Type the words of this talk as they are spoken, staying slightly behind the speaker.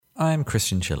I'm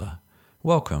Christian Chiller.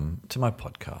 Welcome to my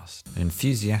podcast, an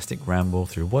enthusiastic ramble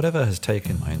through whatever has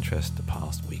taken my interest the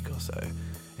past week or so.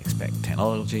 Expect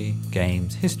technology,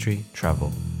 games, history,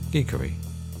 travel, geekery,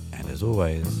 and as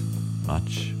always,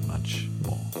 much, much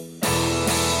more.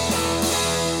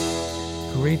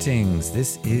 Greetings,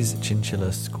 this is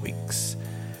Chinchilla Squeaks.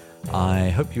 I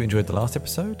hope you enjoyed the last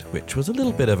episode, which was a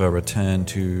little bit of a return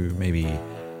to maybe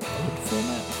old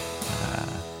format.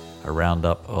 A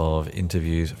roundup of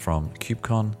interviews from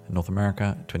KubeCon North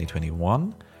America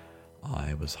 2021.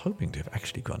 I was hoping to have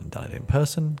actually gone and done it in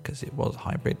person because it was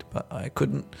hybrid, but I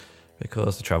couldn't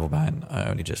because the travel ban I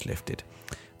only just lifted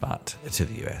to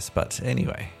the US. But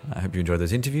anyway, I hope you enjoyed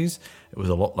those interviews. It was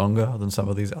a lot longer than some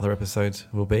of these other episodes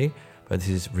will be, but this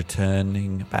is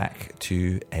returning back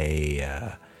to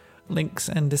a links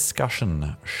and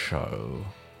discussion show.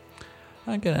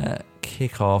 I'm going to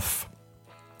kick off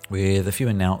with a few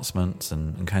announcements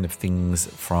and kind of things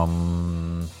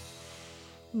from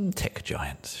tech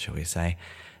giants, shall we say.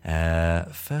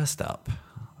 First up,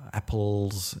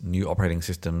 Apple's new operating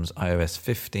systems, iOS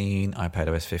 15,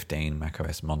 iPadOS 15,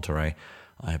 macOS Monterey.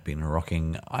 I have been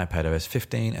rocking iPadOS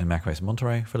 15 and macOS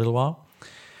Monterey for a little while.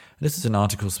 This is an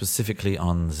article specifically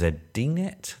on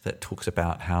ZDNet that talks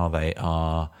about how they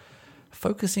are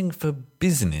focusing for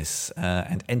business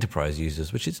and enterprise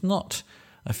users, which is not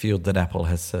a field that Apple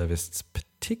has serviced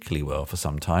particularly well for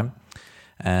some time.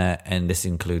 And this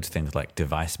includes things like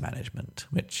device management,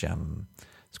 which is kind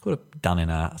of done in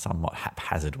a somewhat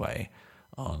haphazard way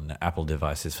on Apple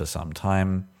devices for some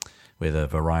time with a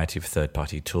variety of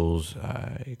third-party tools.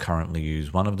 I currently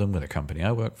use one of them with a company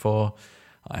I work for.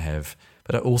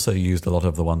 But I also used a lot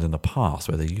of the ones in the past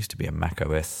where there used to be a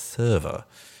macOS server,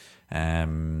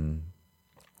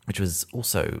 which was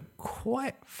also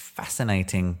quite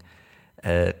fascinating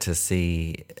to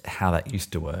see how that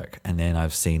used to work. And then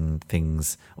I've seen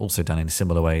things also done in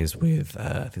similar ways with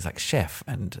things like Chef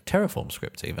and Terraform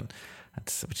scripts even,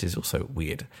 which is also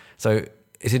weird. So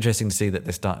it's interesting to see that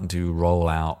they're starting to roll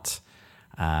out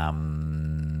more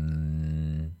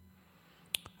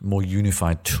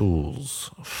unified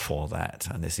tools for that.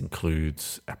 And this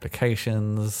includes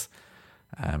applications,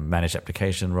 managed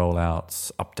application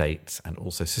rollouts, updates, and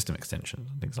also system extensions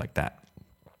and things like that.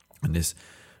 And this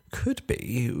could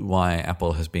be why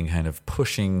Apple has been kind of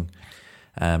pushing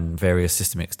various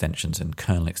system extensions and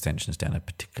kernel extensions down a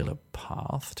particular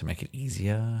path to make it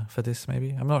easier for this,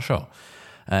 maybe. I'm not sure.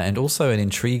 And also an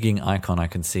intriguing icon I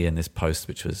can see in this post,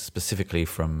 which was specifically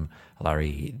from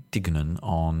Larry Dignan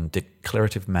on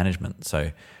declarative management.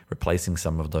 So replacing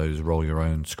some of those roll your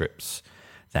own scripts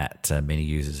that many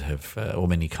users have, or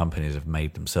many companies have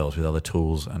made themselves with other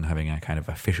tools and having a kind of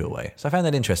official way. So I found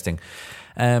that interesting.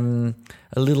 A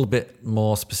little bit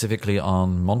more specifically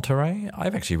on Monterey,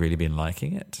 I've actually really been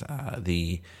liking it.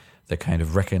 The kind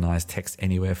of recognize text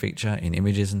anywhere feature in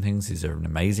images and things is an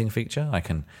amazing feature. I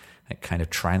can kind of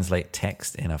translate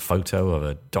text in a photo of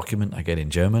a document I get in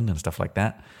German and stuff like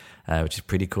that, which is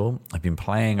pretty cool. I've been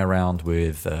playing around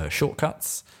with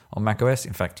shortcuts on macOS.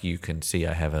 In fact, you can see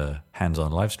I have a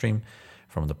hands-on live stream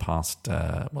from the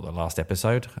last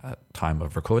episode, time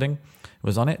of recording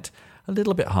was on it. A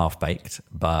little bit half-baked,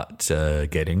 but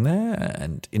getting there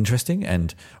and interesting,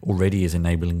 and already is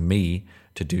enabling me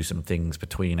to do some things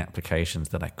between applications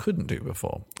that I couldn't do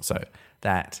before. So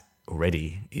that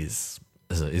already is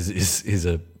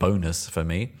a bonus for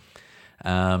me.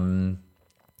 A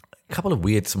couple of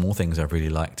weird small things I've really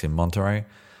liked in Monterey.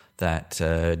 That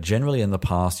generally in the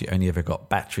past you only ever got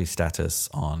battery status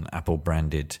on Apple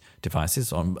branded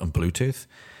devices on Bluetooth,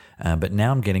 but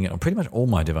now I'm getting it on pretty much all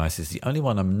my devices. The only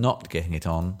one I'm not getting it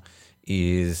on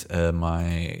is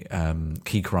my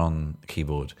Keychron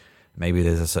keyboard. Maybe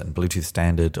there's a certain Bluetooth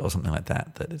standard or something like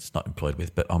that it's not employed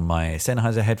with, but on my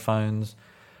Sennheiser headphones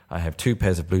I have 3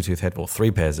 pairs of Bluetooth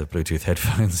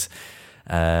headphones.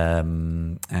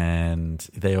 And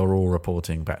they are all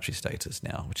reporting battery status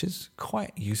now, which is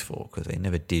quite useful because they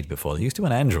never did before. They used to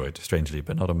on Android, strangely,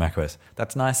 but not on macOS.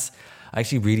 That's nice. I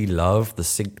actually really love the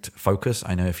synced focus.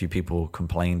 I know a few people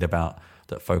complained about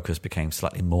that focus became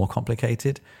slightly more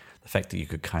complicated, the fact that you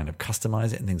could kind of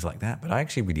customize it and things like that, but I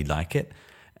actually really like it.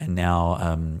 And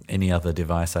now any other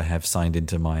device I have signed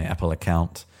into my Apple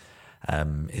account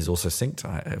is also synced.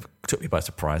 It took me by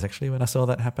surprise, actually, when I saw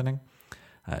that happening.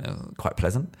 Quite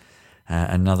pleasant.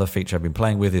 Another feature I've been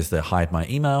playing with is the hide my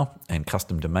email and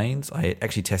custom domains. I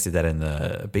actually tested that in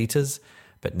the betas,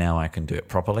 but now I can do it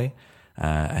properly.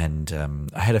 I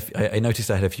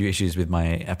noticed I had a few issues with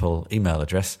my Apple email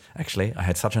address. Actually, I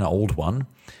had such an old one.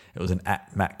 It was an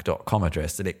 @mac.com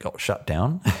address that it got shut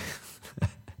down.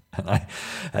 And I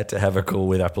had to have a call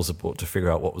with Apple support to figure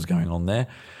out what was going on there.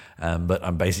 but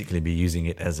I'm basically be using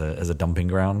it as a dumping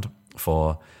ground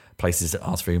for places that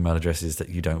ask for email addresses that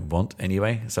you don't want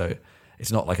anyway. So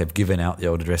it's not like I've given out the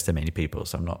old address to many people,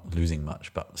 so I'm not losing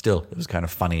much. But still, it was kind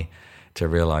of funny to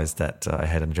realize that I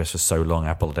had an address for so long,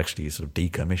 Apple had actually sort of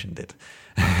decommissioned it.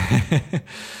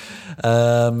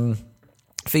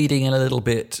 Feeding in a little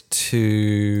bit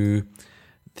to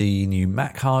the new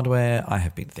Mac hardware. I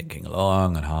have been thinking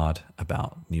long and hard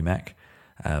about new Mac,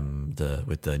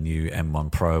 with the new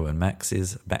M1 Pro and Max,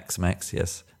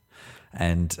 yes.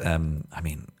 And I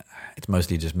mean, it's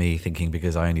mostly just me thinking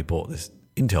because I only bought this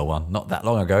Intel one not that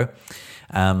long ago.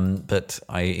 But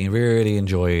I really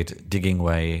enjoyed digging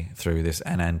way through this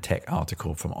AnandTech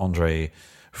article from Andre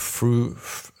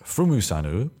Frumusanu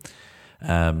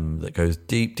that goes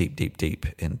deep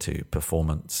into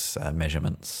performance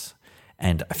measurements.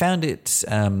 And I found it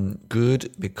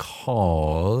good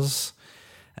because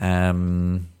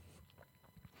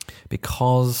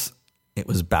it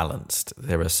was balanced.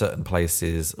 There are certain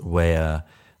places where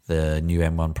the new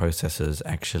M1 processors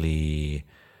actually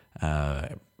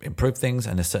improve things,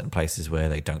 and there's certain places where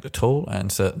they don't at all,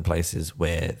 and certain places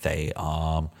where they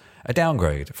are a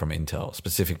downgrade from Intel,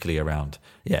 specifically around,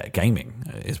 gaming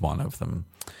is one of them.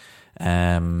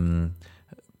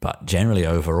 But generally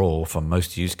overall, for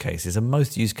most use cases, and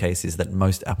most use cases that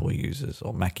most Apple users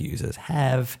or Mac users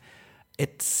have,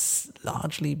 it's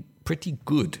largely pretty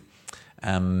good.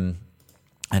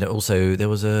 And also, there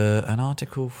was an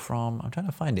article from, I'm trying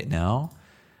to find it now,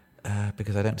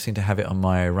 because I don't seem to have it on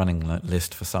my running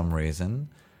list for some reason.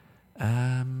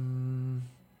 I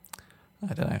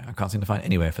don't know. I can't seem to find it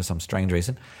anywhere for some strange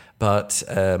reason. But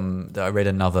I read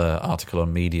another article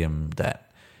on Medium that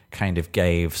kind of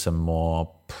gave some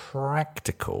more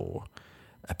practical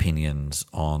opinions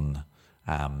on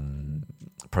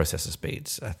processor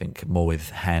speeds. I think more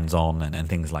with hands-on and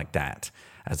things like that,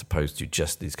 as opposed to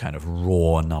just these kind of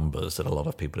raw numbers that a lot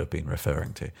of people have been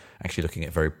referring to. Actually looking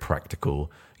at very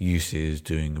practical uses,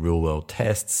 doing real-world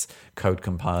tests, code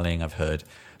compiling. I've heard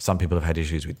some people have had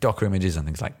issues with Docker images and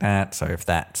things like that. So if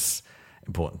that's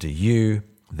important to you,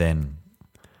 then,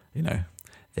 there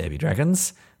be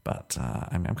dragons. But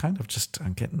I'm kind of just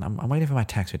I'm waiting for my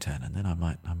tax return, and then I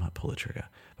might pull the trigger.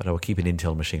 But I will keep an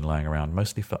Intel machine lying around,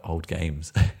 mostly for old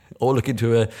games, or look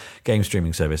into a game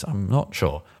streaming service. I'm not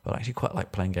sure, but I actually quite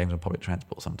like playing games on public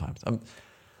transport sometimes, on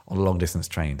long distance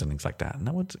trains and things like that. And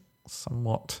that would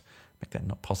somewhat make that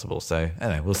not possible. So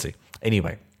anyway, we'll see.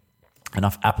 Anyway,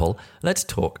 enough Apple. Let's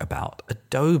talk about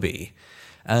Adobe.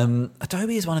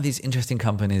 Adobe is one of these interesting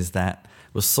companies that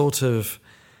was sort of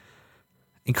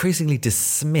increasingly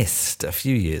dismissed a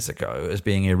few years ago as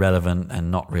being irrelevant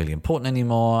and not really important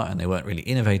anymore, and they weren't really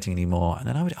innovating anymore. And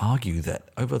then I would argue that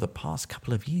over the past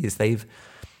couple of years, they've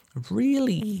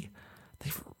really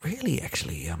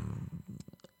actually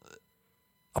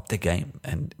upped their game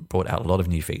and brought out a lot of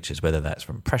new features, whether that's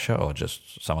from pressure or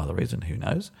just some other reason, who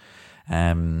knows.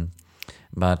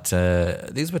 But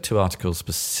these were two articles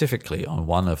specifically on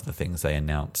one of the things they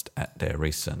announced at their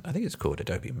recent, I think it's called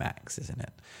Adobe Max, isn't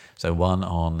it? So one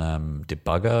on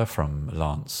Debugger from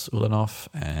Lance Ulanoff,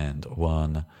 and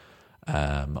one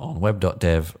on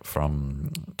Web.dev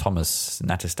from Thomas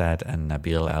Nattestad and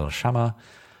Nabil Al-Shama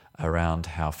around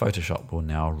how Photoshop will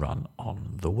now run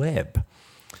on the web.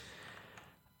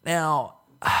 Now,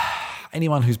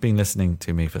 anyone who's been listening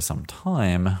to me for some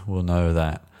time will know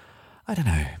that, I don't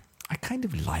know, I kind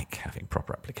of like having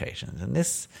proper applications, and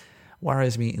this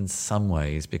worries me in some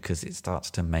ways because it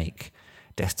starts to make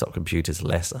desktop computers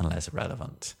less and less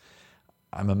relevant.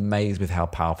 I'm amazed with how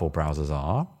powerful browsers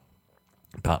are,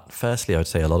 but firstly, I would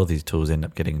say a lot of these tools end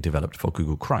up getting developed for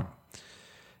Google Chrome.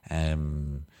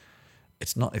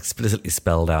 It's not explicitly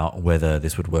spelled out whether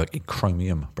this would work in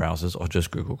Chromium browsers or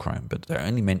just Google Chrome, but they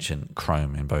only mention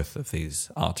Chrome in both of these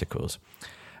articles.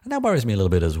 And that worries me a little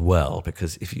bit as well,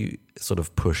 because if you sort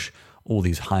of push all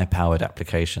these high-powered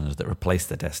applications that replace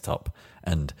the desktop,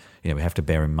 and we have to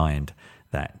bear in mind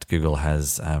that Google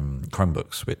has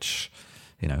Chromebooks, which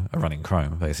are running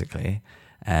Chrome basically.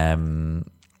 It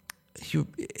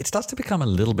starts to become a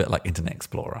little bit like Internet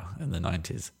Explorer in the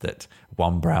 90s, that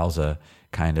one browser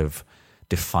kind of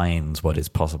defines what is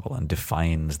possible and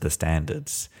defines the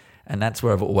standards. And that's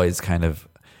where I've always kind of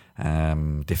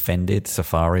defended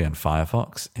Safari and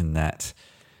Firefox, in that,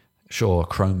 sure,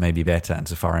 Chrome may be better and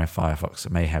Safari and Firefox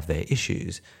may have their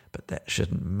issues, but that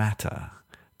shouldn't matter.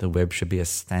 The web should be a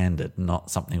standard,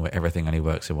 not something where everything only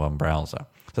works in one browser.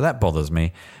 So that bothers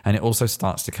me. And it also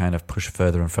starts to kind of push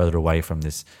further and further away from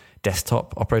this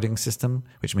desktop operating system,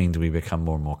 which means we become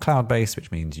more and more cloud-based,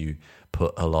 which means you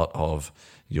put a lot of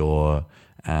your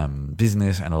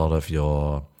business and a lot of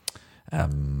your a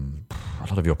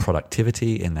lot of your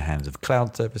productivity in the hands of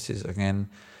cloud services again,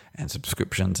 and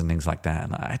subscriptions and things like that.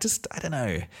 And I don't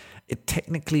know.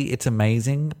 Technically, it's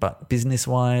amazing, but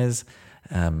business-wise,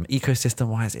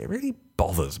 ecosystem-wise, it really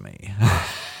bothers me.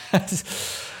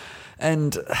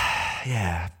 And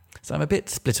yeah, so I'm a bit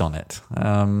split on it.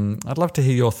 I'd love to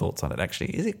hear your thoughts on it,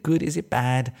 actually. Is it good? Is it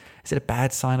bad? Is it a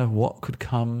bad sign of what could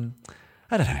come?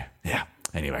 I don't know. Yeah,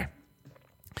 anyway.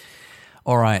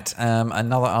 All right,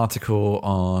 another article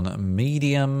on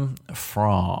Medium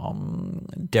from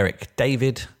Derek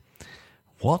David.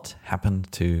 What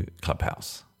happened to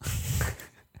Clubhouse?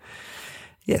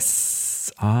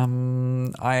 Yes,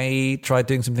 I tried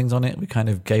doing some things on it. We kind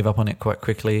of gave up on it quite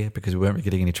quickly because we weren't really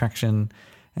getting any traction.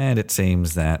 And it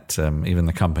seems that even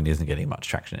the company isn't getting much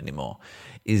traction anymore.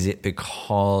 Is it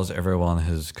because everyone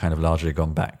has kind of largely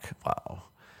gone back,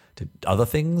 to other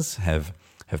things? Have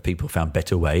people found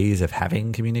better ways of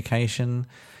having communication?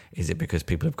 Is it because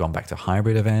people have gone back to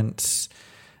hybrid events,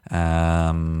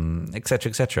 et cetera,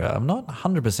 et cetera? I'm not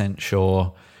 100%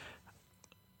 sure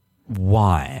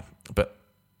why, but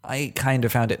I kind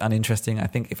of found it uninteresting. I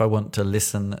think if I want to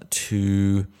listen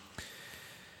to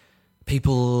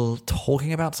people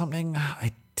talking about something,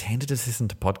 I tended to listen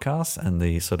to podcasts, and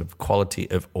the sort of quality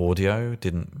of audio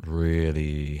didn't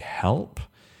really help.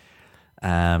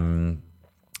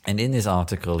 And in this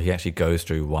article, he actually goes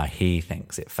through why he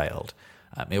thinks it failed.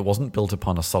 It wasn't built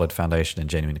upon a solid foundation and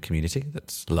genuine community.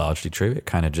 That's largely true. It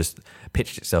kind of just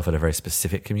pitched itself at a very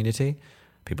specific community.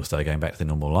 People started going back to their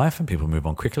normal life, and people move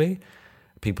on quickly.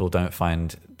 People didn't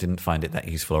find it that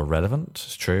useful or relevant.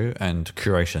 It's true. And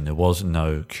curation, there was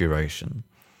no curation.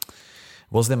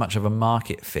 Was there much of a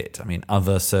market fit? I mean,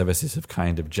 other services have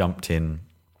kind of jumped in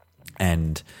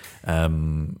and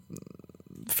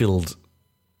filled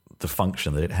the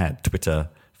function that it had. Twitter,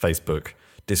 Facebook,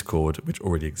 Discord, which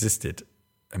already existed.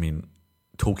 I mean,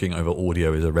 talking over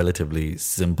audio is a relatively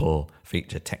simple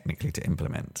feature technically to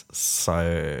implement.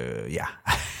 So, yeah.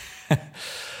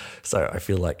 So I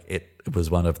feel like it was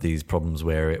one of these problems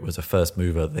where it was a first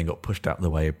mover, then got pushed out of the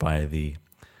way by the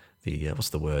what's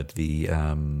the word? I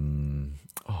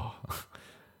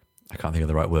can't think of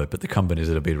the right word, but the companies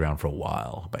that have been around for a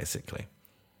while, basically.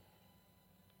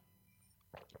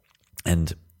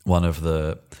 And one of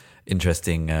the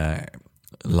interesting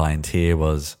lines here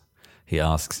was, he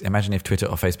asks, imagine if Twitter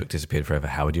or Facebook disappeared forever,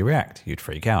 how would you react? You'd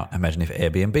freak out. Imagine if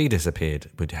Airbnb disappeared,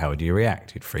 how would you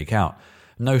react? You'd freak out.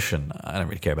 Notion, I don't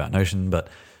really care about Notion, but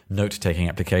note-taking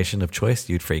application of choice,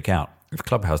 you'd freak out. If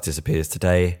Clubhouse disappears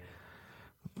today,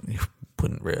 you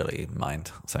wouldn't really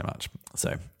mind so much.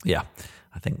 So, yeah,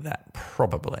 I think that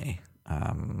probably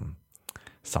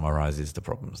summarizes the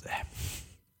problems there.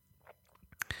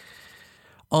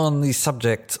 On the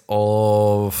subject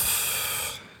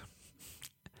of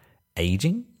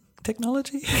aging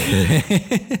technology,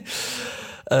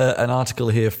 an article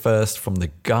here first from The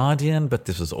Guardian, but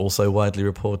this was also widely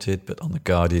reported, but on The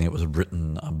Guardian it was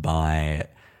written by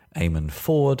Eamon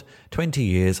Ford, 20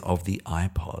 years of the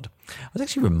iPod. I was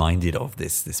actually reminded of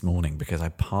this morning because I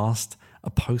passed a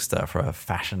poster for a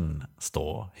fashion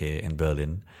store here in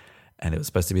Berlin, and it was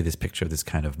supposed to be this picture of this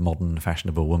kind of modern,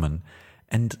 fashionable woman,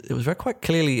 and it was very quite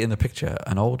clearly in the picture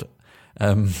an old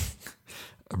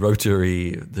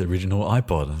rotary, the original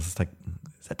iPod. I was like,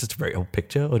 is that just a very old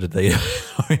picture, or did they?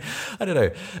 I don't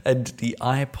know. And the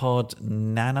iPod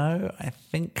Nano, I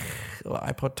think, or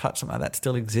iPod Touch, something like that,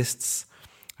 still exists.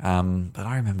 But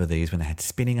I remember these when they had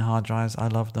spinning hard drives. I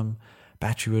loved them.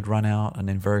 Battery would run out, and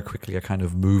then very quickly I kind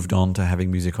of moved on to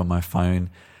having music on my phone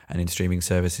and in streaming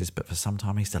services. But for some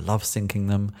time I used to love syncing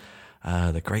them.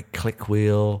 The great click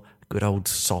wheel, good old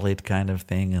solid kind of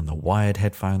thing, and the wired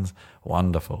headphones.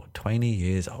 Wonderful. 20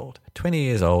 years old. 20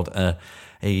 years old.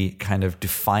 A kind of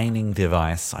defining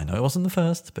device. I know it wasn't the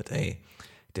first, but a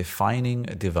defining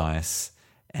device.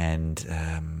 And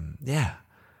yeah,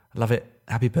 I love it.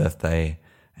 Happy birthday.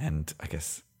 And I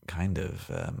guess kind of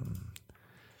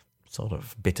sort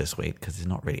of bittersweet because it's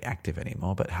not really active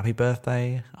anymore. But happy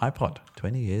birthday, iPod.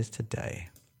 20 years today.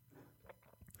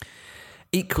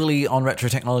 Equally on retro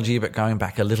technology, but going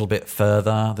back a little bit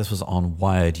further, this was on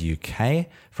Wired UK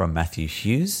from Matthew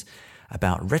Hughes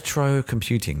about retro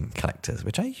computing collectors,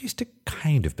 which I used to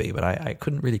kind of be, but I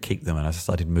couldn't really keep them. And as I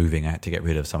started moving, I had to get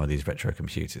rid of some of these retro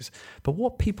computers. But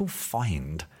what people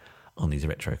find on these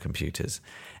retro computers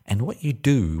and what you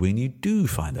do when you do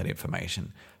find that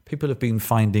information. People have been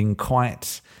finding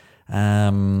quite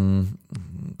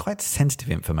sensitive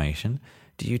information.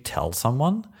 Do you tell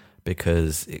someone?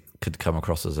 Because it could come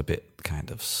across as a bit kind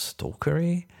of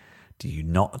stalkery. Do you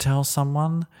not tell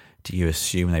someone? Do you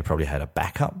assume they probably had a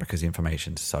backup because the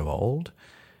information's so old?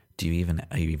 are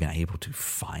you even able to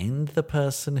find the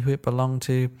person who it belonged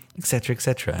to, etc.,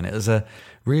 etc.? And it was a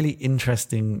really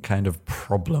interesting kind of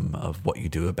problem of what you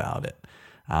do about it.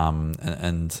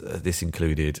 And this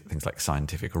included things like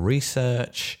scientific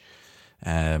research,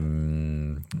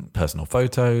 personal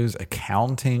photos,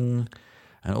 accounting,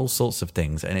 and all sorts of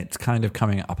things. And it's kind of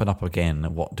coming up and up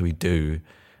again. What do we do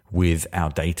with our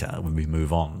data when we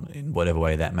move on, in whatever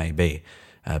way that may be?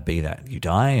 Be that you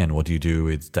die, and what do you do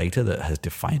with data that has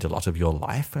defined a lot of your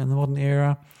life in the modern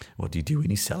era? What do you do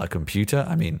when you sell a computer?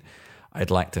 I mean,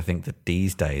 I'd like to think that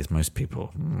these days most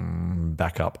people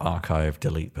back up, archive,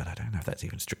 delete, but I don't know if that's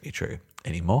even strictly true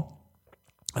anymore.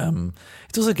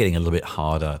 It's also getting a little bit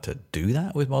harder to do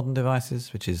that with modern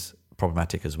devices, which is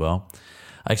problematic as well.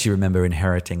 I actually remember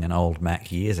inheriting an old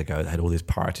Mac years ago that had all this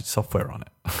pirated software on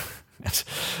it.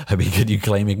 I mean, could you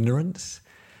claim ignorance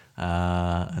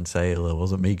and say, well, it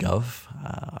wasn't me, gov?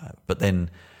 But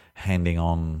then handing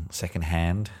on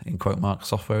secondhand, in quote mark,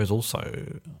 software is also,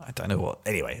 I don't know what.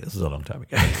 Anyway, this was a long time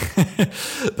ago.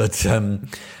 But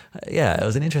yeah, it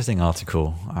was an interesting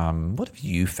article. What have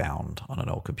you found on an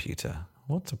old computer?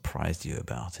 What surprised you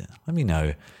about it? Let me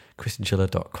know.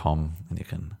 christianschiller.com, and you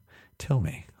can tell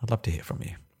me. I'd love to hear from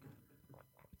you.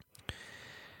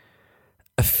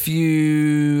 A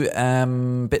few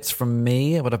bits from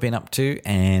me, what I've been up to,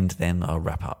 and then I'll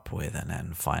wrap up with, and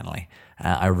then finally,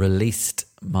 I released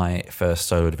my first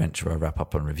solo adventure wrap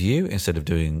up and review instead of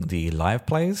doing the live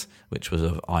plays, which was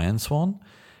of Iron Swan.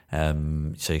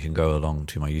 So you can go along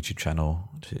to my YouTube channel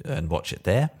and watch it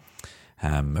there.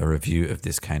 A review of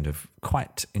this kind of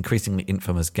quite increasingly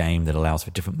infamous game that allows for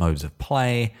different modes of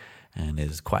play and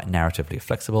is quite narratively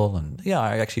flexible. And yeah,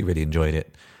 I actually really enjoyed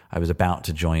it. I was about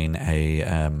to join a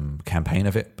campaign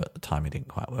of it, but at the time it didn't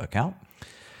quite work out.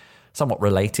 Somewhat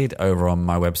related, over on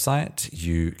my website,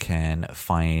 you can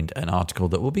find an article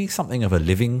that will be something of a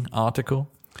living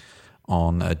article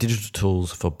on digital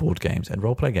tools for board games and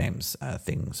roleplay games,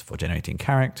 things for generating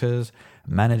characters,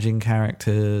 managing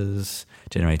characters,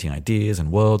 generating ideas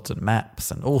and worlds and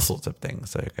maps and all sorts of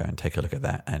things. So go and take a look at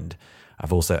that. And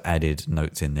I've also added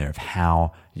notes in there of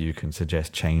how you can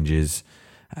suggest changes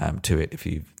to it if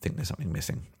you think there's something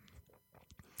missing.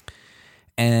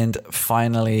 And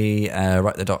finally,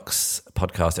 Write the Docs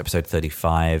podcast episode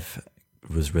 35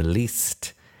 was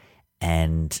released,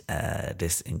 and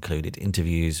this included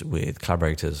interviews with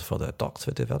collaborators for the Docs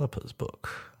for Developers book.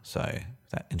 So if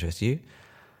that interests you,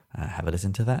 have a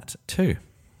listen to that too.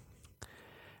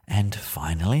 And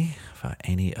finally, for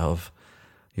any of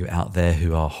you out there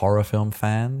who are horror film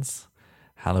fans,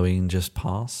 Halloween just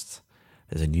passed.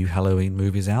 There's a new Halloween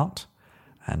movies out,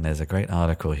 and there's a great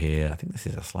article here. I think this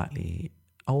is a slightly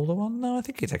older one. No, I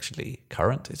think it's actually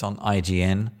current. It's on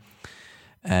IGN.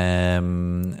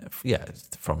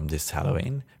 From this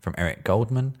Halloween, from Eric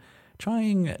Goldman,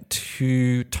 trying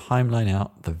to timeline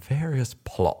out the various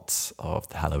plots of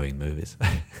the Halloween movies.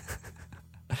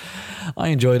 I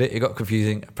enjoyed it. It got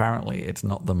confusing. Apparently, it's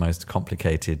not the most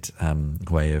complicated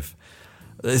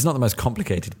It's not the most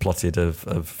complicated plotted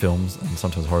of films, and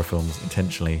sometimes horror films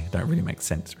intentionally don't really make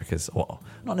sense because, well,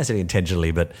 not necessarily intentionally,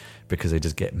 but because they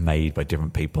just get made by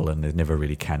different people and they're never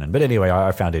really canon. But anyway,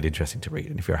 I found it interesting to read.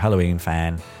 And if you're a Halloween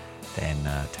fan, then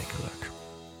take a look.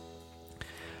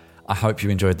 I hope you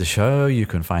enjoyed the show. You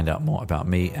can find out more about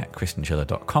me at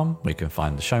christianschiller.com, where you can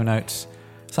find the show notes,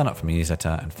 sign up for my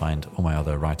newsletter, and find all my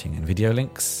other writing and video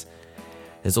links.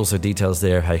 There's also details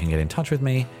there of how you can get in touch with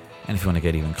me. And if you want to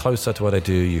get even closer to what I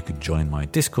do, you could join my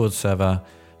Discord server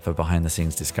for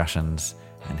behind-the-scenes discussions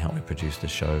and help me produce the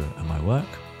show and my work.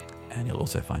 And you'll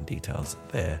also find details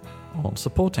there on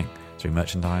supporting through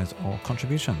merchandise or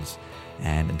contributions.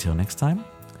 And until next time,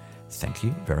 thank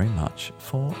you very much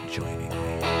for joining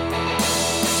me.